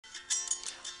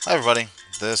Hi, everybody.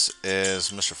 This is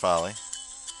Mr. Folly,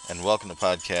 and welcome to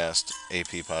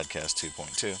AP Podcast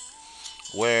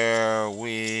 2.2, where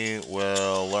we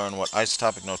will learn what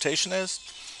isotopic notation is,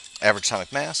 average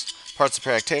atomic mass, parts of the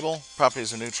periodic table,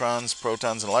 properties of neutrons,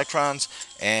 protons, and electrons,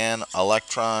 and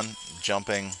electron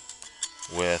jumping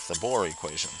with the Bohr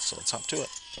equation. So let's hop to it.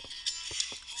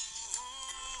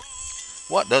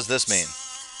 What does this mean?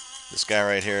 This guy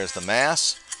right here is the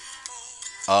mass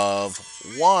of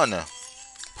one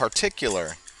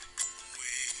particular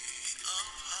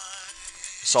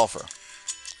sulfur.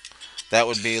 That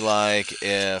would be like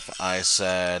if I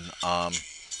said,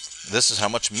 this is how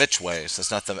much Mitch weighs.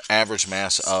 That's not the average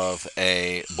mass of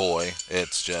a boy,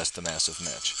 it's just the mass of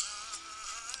Mitch.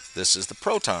 This is the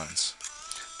protons.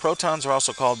 Protons are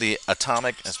also called the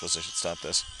atomic, I suppose I should stop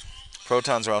this.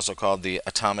 Protons are also called the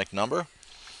atomic number,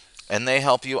 and they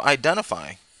help you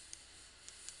identify.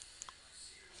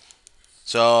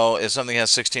 So if something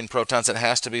has 16 protons, it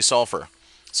has to be sulfur.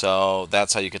 So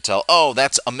that's how you could tell, oh,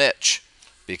 that's a Mitch,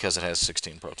 because it has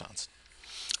 16 protons.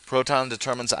 Proton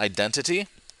determines identity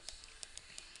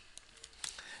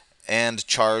and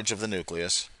charge of the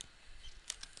nucleus.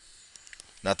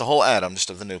 Not the whole atom, just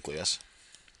of the nucleus.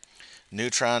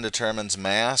 Neutron determines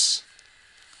mass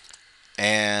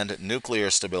and nuclear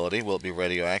stability. Will it be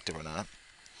radioactive or not?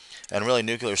 And really,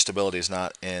 nuclear stability is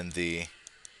not in the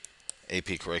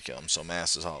AP curriculum, so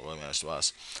mass is all it really matters to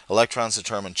us. Electrons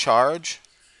determine charge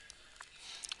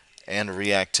and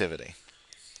reactivity.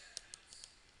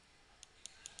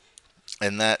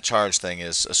 And that charge thing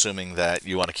is assuming that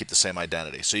you want to keep the same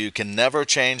identity. So you can never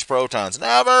change protons.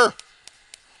 Never!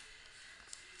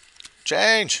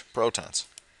 Change protons.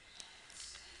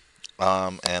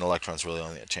 And electrons really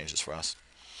only changes for us.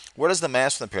 Where does the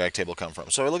mass from the periodic table come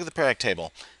from? So we look at the periodic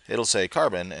table. It'll say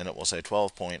carbon, and it will say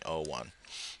 12.01.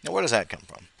 Now, where does that come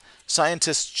from?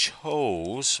 Scientists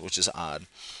chose, which is odd,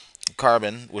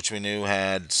 carbon, which we knew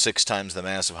had 6 times the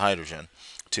mass of hydrogen,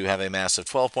 to have a mass of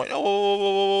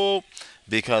 12.0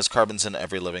 because carbon's in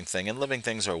every living thing, and living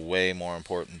things are way more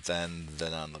important than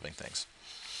the non-living things.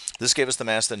 This gave us the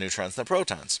mass of the neutrons and the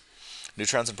protons.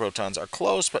 Neutrons and protons are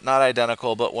close but not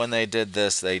identical, but when they did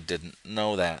this, they didn't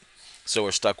know that. So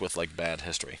we're stuck with like bad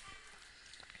history.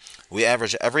 We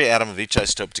average every atom of each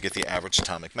isotope to get the average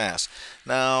atomic mass.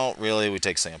 Now, really, we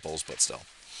take samples, but still.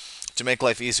 To make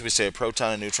life easy, we say a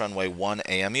proton and neutron weigh 1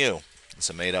 AMU. It's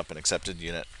a made-up and accepted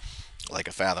unit, like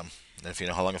a fathom. And if you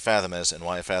know how long a fathom is and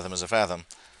why a fathom is a fathom,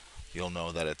 you'll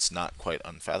know that it's not quite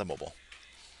unfathomable.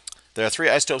 There are 3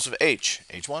 isotopes of H,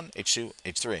 H1, H2,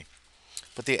 H3.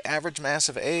 But the average mass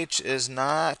of H is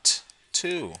not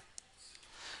 2.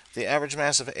 The average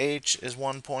mass of H is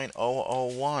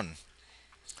 1.001.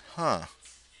 Huh.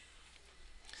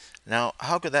 Now,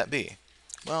 how could that be?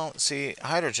 Well, see,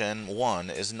 hydrogen 1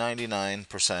 is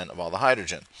 99% of all the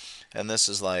hydrogen. And this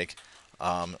is like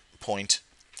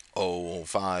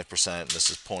 0.05%. This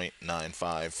is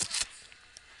 0.95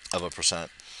 of a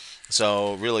percent.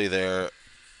 So really there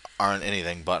aren't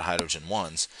anything but hydrogen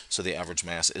 1s. So the average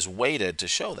mass is weighted to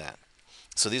show that.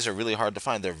 So these are really hard to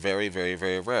find. They're very, very,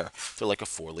 very rare. They're like a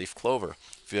 4-leaf clover.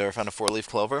 If you ever found a 4-leaf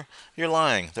clover, you're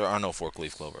lying. There are no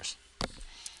 4-leaf clovers.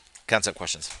 Concept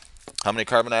questions. How many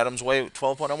carbon atoms weigh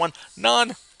 12.01?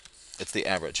 None. It's the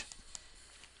average.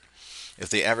 If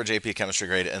the average AP chemistry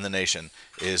grade in the nation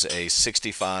is a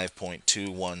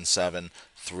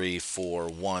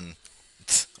 65.217341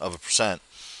 of a percent,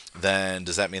 then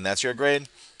does that mean that's your grade?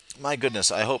 My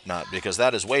goodness, I hope not, because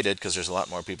that is weighted, because there's a lot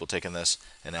more people taking this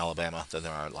in Alabama than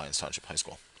there are at Lyons Township High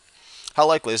School. How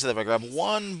likely is it that if I grab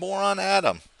one boron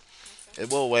atom,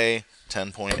 it will weigh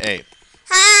 10.8?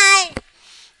 Hi!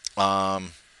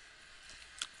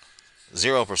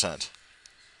 0%,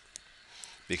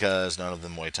 because none of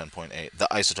them weigh 10.8.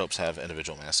 The isotopes have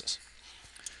individual masses.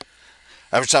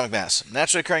 Average atomic mass.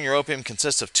 Naturally occurring europium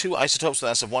consists of 2 isotopes with a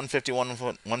mass of 151 and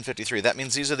 153. That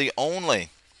means these are the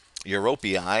only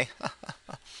europii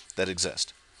that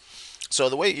exist. So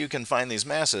the way you can find these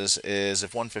masses is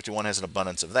if 151 has an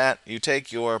abundance of that, you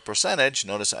take your percentage.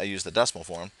 Notice I use the decimal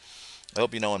form. I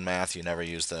hope you know in math you never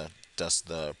use the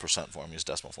percent form, use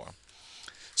decimal form.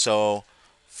 So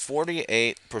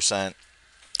 48%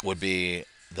 would be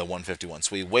the 151.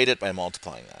 So we weight it by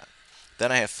multiplying that.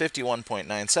 Then I have 51.97%,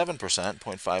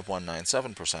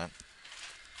 0.5197%,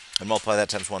 and multiply that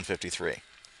times 153.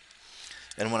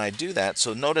 And when I do that,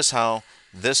 so notice how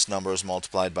this number is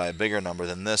multiplied by a bigger number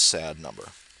than this sad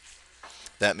number.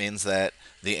 That means that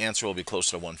the answer will be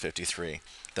closer to 153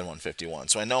 than 151.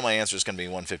 So I know my answer is going to be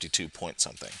 152 point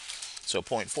something. So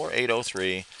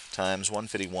 0.4803 times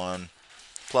 151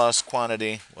 plus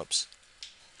quantity,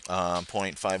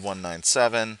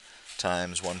 0.5197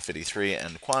 times 153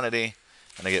 and quantity,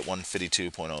 and I get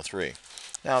 152.03.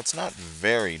 Now, it's not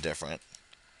very different,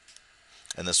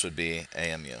 and this would be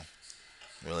AMU,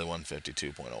 really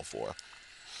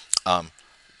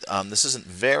 152.04. This isn't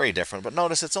very different, but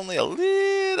notice it's only a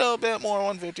little bit more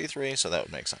 153, so that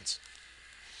would make sense.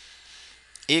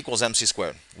 E equals mc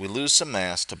squared. We lose some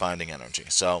mass to binding energy.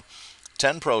 So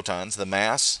 10 protons, the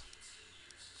mass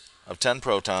of 10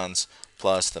 protons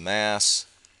plus the mass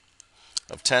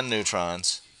of 10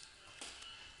 neutrons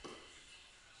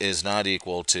is not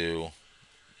equal to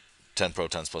 10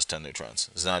 protons plus 10 neutrons.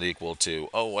 Is not equal to,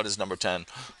 oh, what is number 10?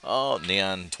 Oh,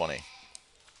 neon 20.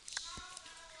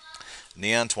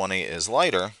 Neon 20 is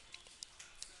lighter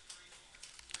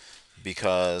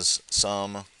because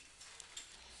some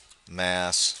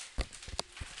mass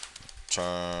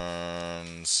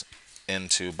turns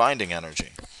into binding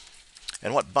energy.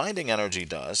 And what binding energy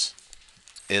does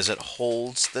is it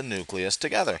holds the nucleus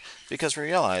together, because we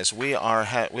realize we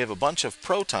have a bunch of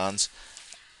protons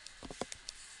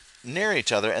near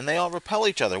each other and they all repel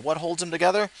each other. What holds them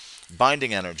together?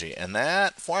 Binding energy. And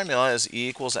that formula is E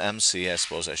equals mc, I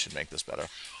suppose I should make this better,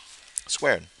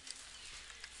 squared.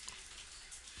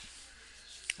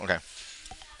 Okay.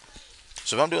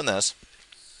 So if I'm doing this,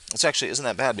 this actually isn't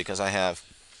that bad, because I have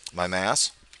my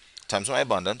mass times my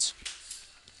abundance,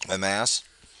 my mass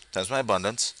times my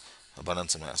abundance,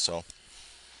 abundance and mass. So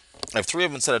I have 3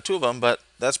 of them instead of 2 of them, but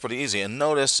that's pretty easy. And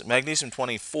notice magnesium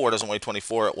 24 doesn't weigh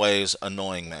 24, it weighs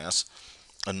annoying mass,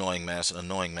 annoying mass, and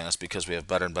annoying mass, because we have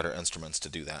better and better instruments to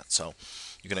do that. So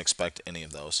you can expect any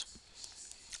of those.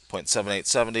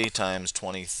 0.7870 times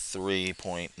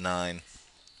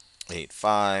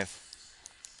 23.985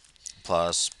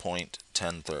 plus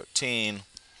 0.1013, make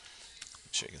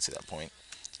sure you can see that point,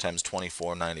 times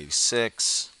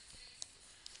 24.986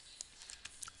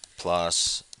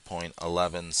 plus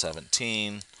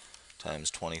 0.1117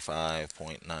 times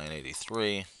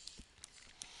 25.983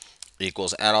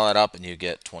 equals, add all that up and you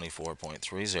get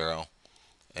 24.30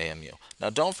 AMU.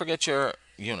 Now don't forget your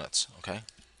units, okay?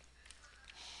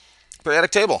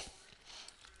 Periodic table.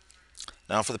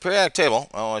 Now for the periodic table,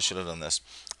 oh, I should have done this.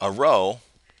 A row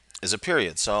is a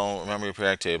period. So remember, your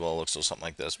periodic table looks something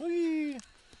like this. Whee!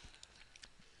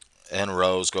 And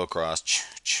rows go across.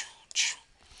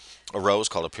 A row is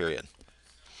called a period.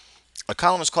 A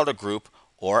column is called a group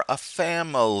or a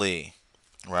family,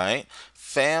 right?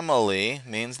 Family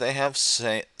means they have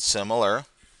similar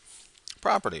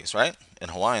properties, right? In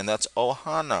Hawaiian, that's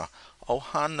ohana.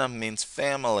 Ohana means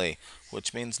family,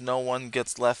 which means no one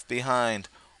gets left behind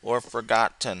or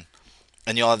forgotten.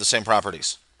 And you all have the same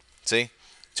properties. See?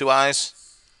 2 eyes,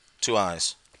 2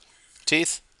 eyes.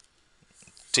 Teeth,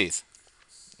 teeth.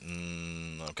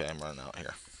 Okay, I'm running out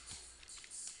here.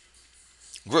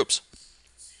 Groups.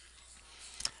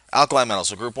 Alkali metals,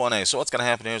 so group 1A. So what's going to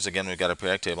happen here is, again, we've got a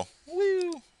periodic table.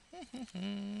 Woo!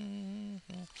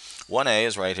 1A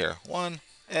is right here.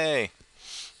 1A.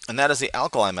 And that is the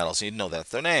alkali metals. You'd know that's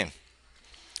their name.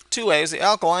 2A is the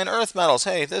alkaline earth metals.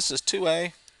 Hey, this is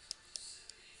 2A.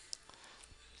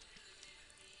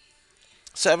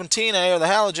 17A are the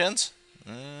halogens.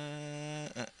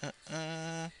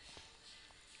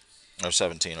 Or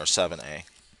 17, or 7A.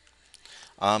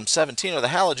 17 are the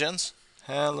halogens.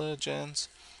 Halogens.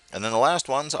 And then the last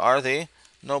ones are the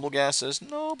noble gases.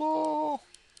 Noble.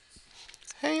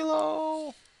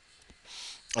 Halo.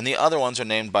 And the other ones are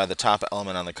named by the top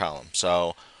element on the column.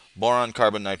 So boron,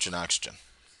 carbon, nitrogen, oxygen.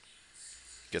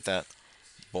 Get that?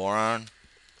 Boron,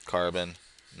 carbon,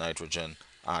 nitrogen,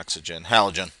 oxygen,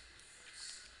 halogen.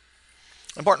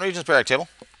 Important regions periodic table.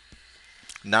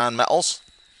 Non-metals,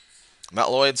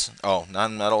 metalloids,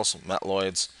 non-metals,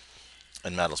 metalloids,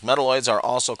 and metals. Metalloids are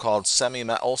also called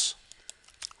semi-metals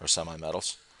or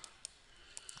semi-metals.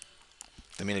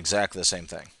 They mean exactly the same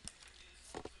thing.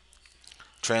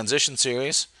 Transition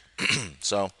series.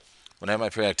 So when I have my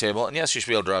periodic table, and yes, you should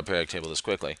be able to draw a periodic table this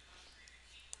quickly.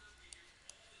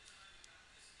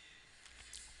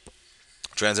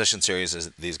 Transition series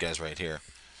is these guys right here.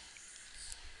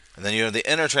 And then you have the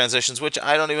inner transitions, which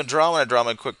I don't even draw when I draw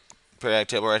my quick periodic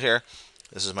table right here.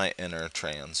 This is my inner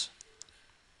trans.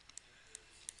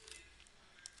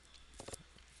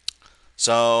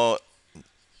 So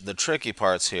the tricky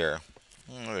parts here,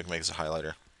 maybe we can make this a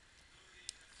highlighter.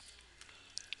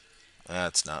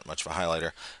 That's not much of a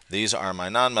highlighter. These are my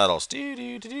nonmetals.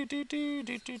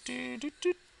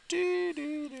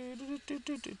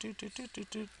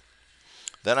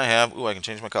 Then I have, I can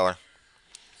change my color.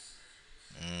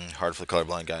 Hard for the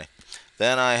colorblind guy.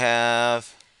 Then I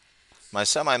have my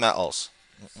semi-metals.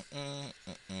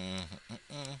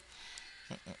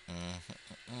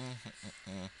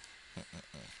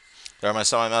 There are my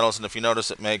semi-metals, and if you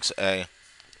notice, it makes a...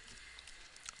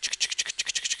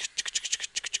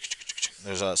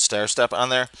 There's a stair step on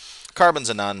there. Carbon's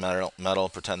a non-metal. Metal.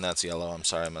 Pretend that's yellow. I'm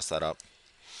sorry, I messed that up.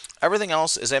 Everything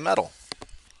else is a metal.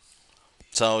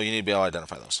 So you need to be able to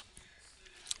identify those.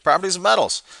 Properties of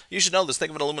metals. You should know this. Think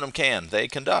of an aluminum can. They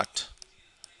conduct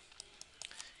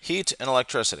heat and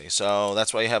electricity. So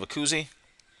that's why you have a koozie,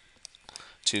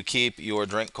 to keep your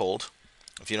drink cold.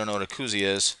 If you don't know what a koozie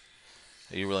is,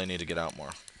 you really need to get out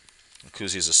more. A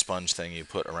koozie is a sponge thing you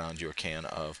put around your can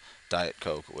of Diet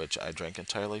Coke, which I drink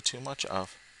entirely too much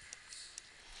of.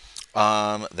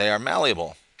 They are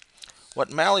malleable.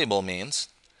 What malleable means,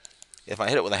 if I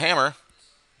hit it with a hammer,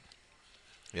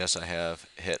 yes, I have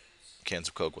hit cans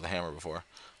of Coke with a hammer before.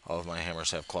 All of my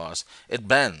hammers have claws. It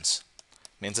bends.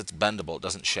 It means it's bendable. It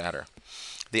doesn't shatter.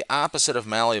 The opposite of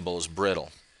malleable is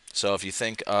brittle. So if you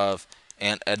think of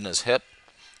Aunt Edna's hip,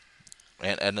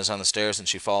 Aunt Edna's on the stairs and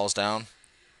she falls down.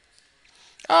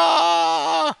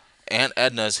 Ah! Aunt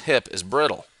Edna's hip is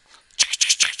brittle.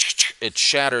 It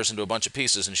shatters into a bunch of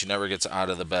pieces and she never gets out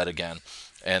of the bed again.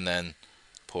 And then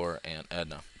poor Aunt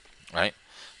Edna, right?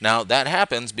 Now that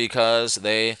happens because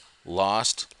they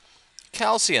lost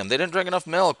calcium. They didn't drink enough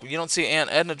milk. You don't see Aunt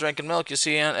Edna drinking milk. You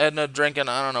see Aunt Edna drinking,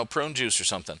 I don't know, prune juice or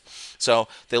something. So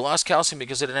they lost calcium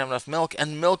because they didn't have enough milk,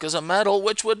 and milk is a metal,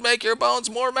 which would make your bones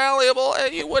more malleable,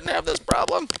 and you wouldn't have this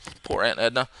problem. Poor Aunt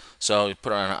Edna. So you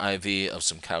put her on an IV of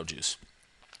some cow juice.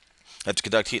 They have to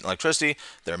conduct heat and electricity.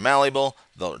 They're malleable.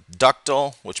 They're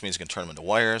ductile, which means you can turn them into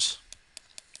wires.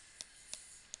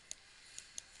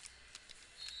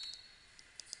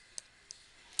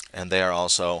 And they are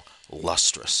also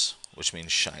lustrous, which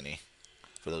means shiny,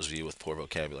 for those of you with poor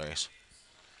vocabularies.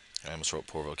 I almost wrote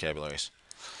poor vocabularies.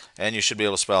 And you should be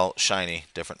able to spell shiny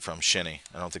different from shinny.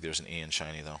 I don't think there's an E in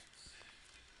shiny, though.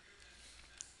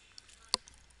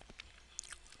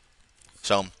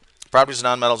 So, properties of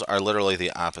nonmetals are literally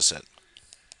the opposite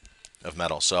of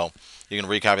metal. So, you can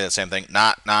recopy that same thing.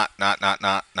 Not.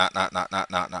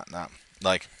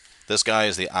 Like, this guy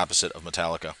is the opposite of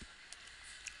Metallica.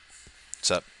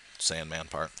 Except Sandman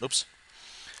part. Oops.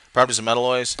 Properties of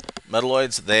metalloids.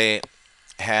 Metalloids, they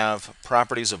have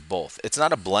properties of both. It's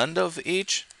not a blend of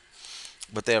each,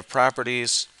 but they have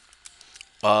properties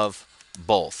of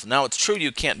both. Now, it's true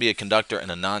you can't be a conductor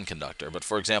and a non-conductor, but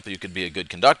for example, you could be a good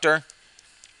conductor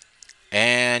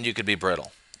and you could be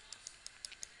brittle.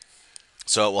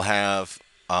 So it will have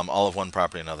all of one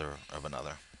property and another of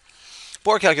another.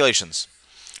 Bohr calculations.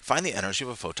 Find the energy of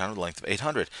a photon with a length of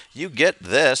 800. You get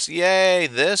this. Yay!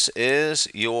 This is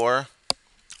your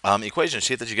equation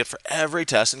sheet that you get for every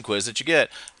test and quiz that you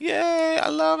get. Yay! I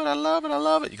love it, I love it, I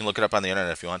love it. You can look it up on the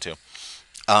internet if you want to.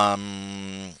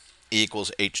 E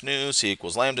equals h nu, C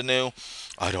equals lambda nu.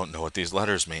 I don't know what these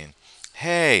letters mean.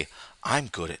 Hey, I'm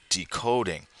good at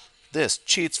decoding. This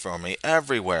cheats for me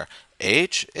everywhere.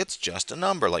 H, it's just a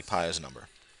number, like pi is a number.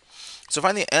 So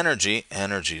find the energy,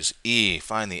 energy's E,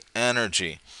 find the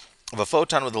energy of a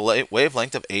photon with a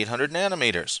wavelength of 800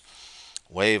 nanometers.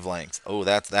 Wavelength, oh,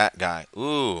 that's that guy.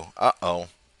 Ooh, uh-oh.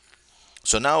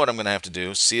 So now what I'm going to have to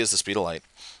do, C is the speed of light.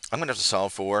 I'm going to have to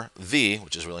solve for V,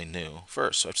 which is really nu,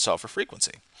 first. So I have to solve for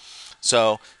frequency.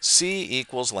 So C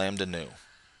equals lambda nu.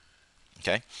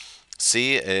 Okay?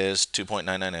 C is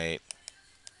 2.998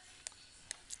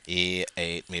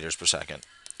 E8 meters per second.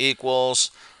 Equals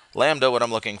lambda, what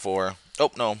I'm looking for.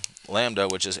 Oh, no. Lambda,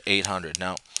 which is 800.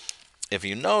 Now, if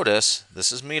you notice,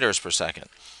 this is meters per second.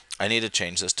 I need to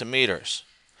change this to meters.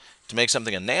 To make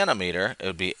something a nanometer, it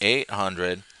would be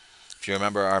 800. If you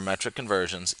remember our metric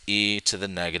conversions, e to the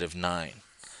negative 9.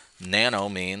 Nano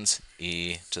means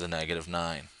e to the negative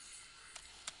 9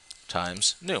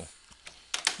 times nu.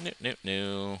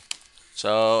 Nu.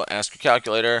 So ask your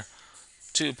calculator,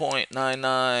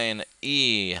 2.99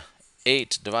 e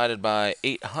 8 divided by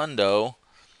 8 hundo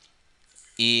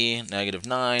e negative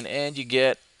 9, and you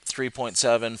get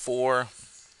 3.74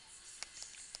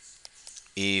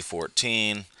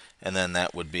 E14, and then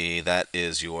that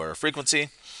is your frequency,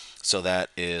 so that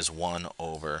is 1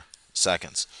 over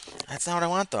seconds. That's not what I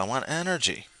want, though. I want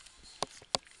energy.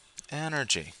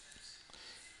 Energy.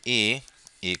 E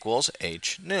equals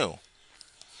h nu.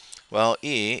 Well,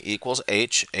 E equals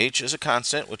h. H is a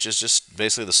constant, which is just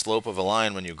basically the slope of a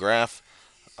line when you graph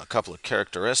a couple of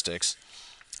characteristics.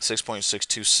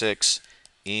 6.626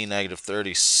 E negative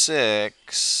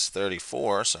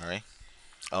 34, sorry.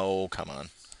 Oh, come on.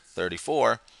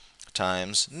 34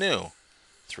 times nu,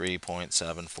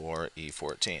 3.74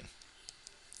 E14.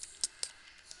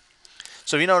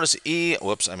 So if you notice E,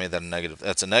 whoops, I made that a negative.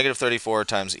 That's a negative 34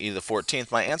 times E to the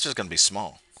 14th. My answer is going to be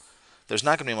small. There's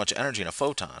not going to be much energy in a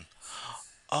photon.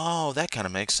 Oh, that kind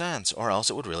of makes sense. Or else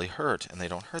it would really hurt, and they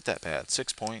don't hurt that bad.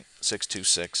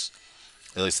 6.626,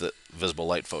 at least the visible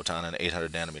light photon in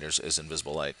 800 nanometers is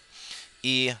invisible light.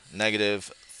 E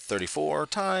negative 34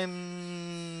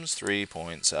 times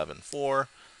 3.74.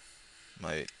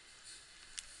 My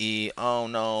E, oh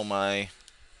no, my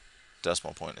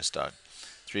decimal point is stuck.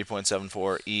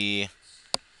 3.74 E,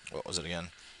 what was it again?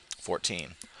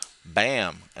 14.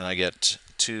 Bam! And I get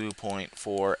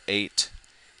 2.48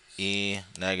 E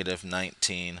negative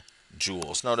 19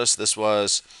 joules. Notice this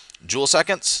was joule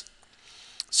seconds.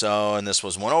 So, and this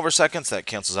was 1 over seconds. That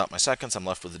cancels out my seconds. I'm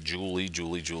left with the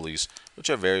joulies, which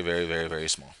are very, very, very, very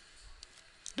small.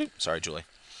 Sorry, Julie.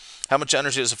 How much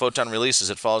energy does a photon release as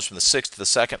it falls from the 6th to the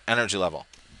 2nd energy level?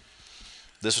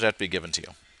 This would have to be given to you,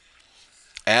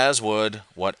 as would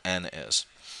what n is.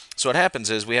 So what happens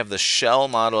is we have the shell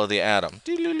model of the atom.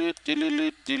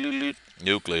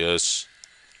 Nucleus.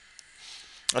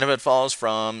 And if it falls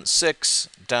from 6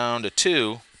 down to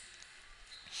 2,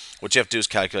 what you have to do is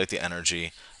calculate the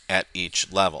energy at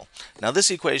each level. Now this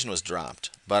equation was dropped,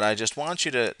 but I just want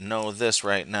you to know this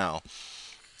right now.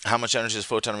 How much energy does a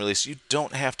photon release? You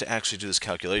don't have to actually do this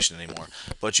calculation anymore,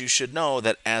 but you should know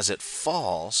that as it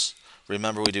falls,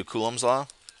 remember we do Coulomb's law?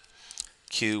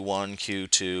 Q1,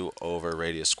 Q2 over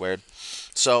radius squared.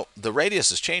 So the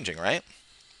radius is changing, right?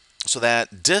 So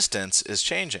that distance is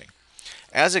changing.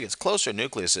 As it gets closer,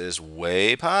 nucleus is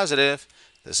way positive.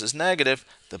 This is negative.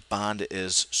 The bond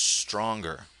is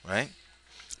stronger, right?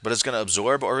 But it's going to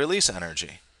absorb or release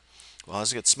energy. Well,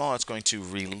 as it gets smaller, it's going to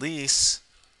release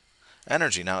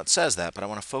energy. Now it says that, but I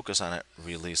want to focus on it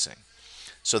releasing.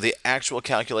 So the actual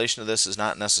calculation of this is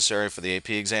not necessary for the AP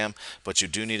exam, but you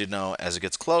do need to know as it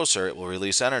gets closer, it will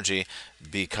release energy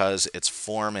because it's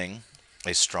forming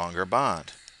a stronger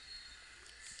bond.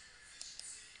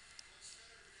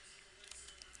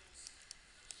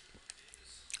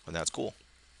 And that's cool.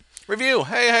 Review.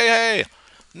 Hey.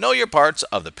 Know your parts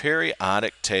of the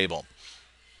periodic table.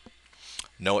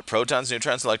 Know what protons,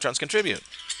 neutrons, and electrons contribute.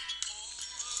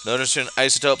 Notice your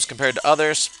isotopes compared to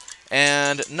others.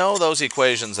 And know those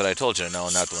equations that I told you to know,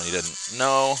 not the one you didn't.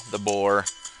 Know the bohr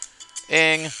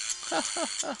ing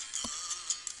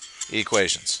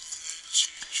equations.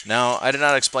 Now, I did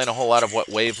not explain a whole lot of what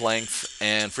wavelength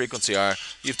and frequency are.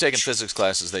 You've taken physics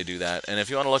classes, they do that. And if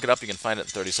you want to look it up, you can find it in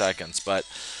 30 seconds. But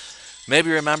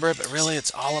maybe remember it, but really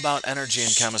it's all about energy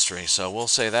and chemistry. So we'll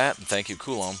say that, and thank you,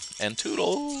 Coulomb, and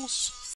toodles.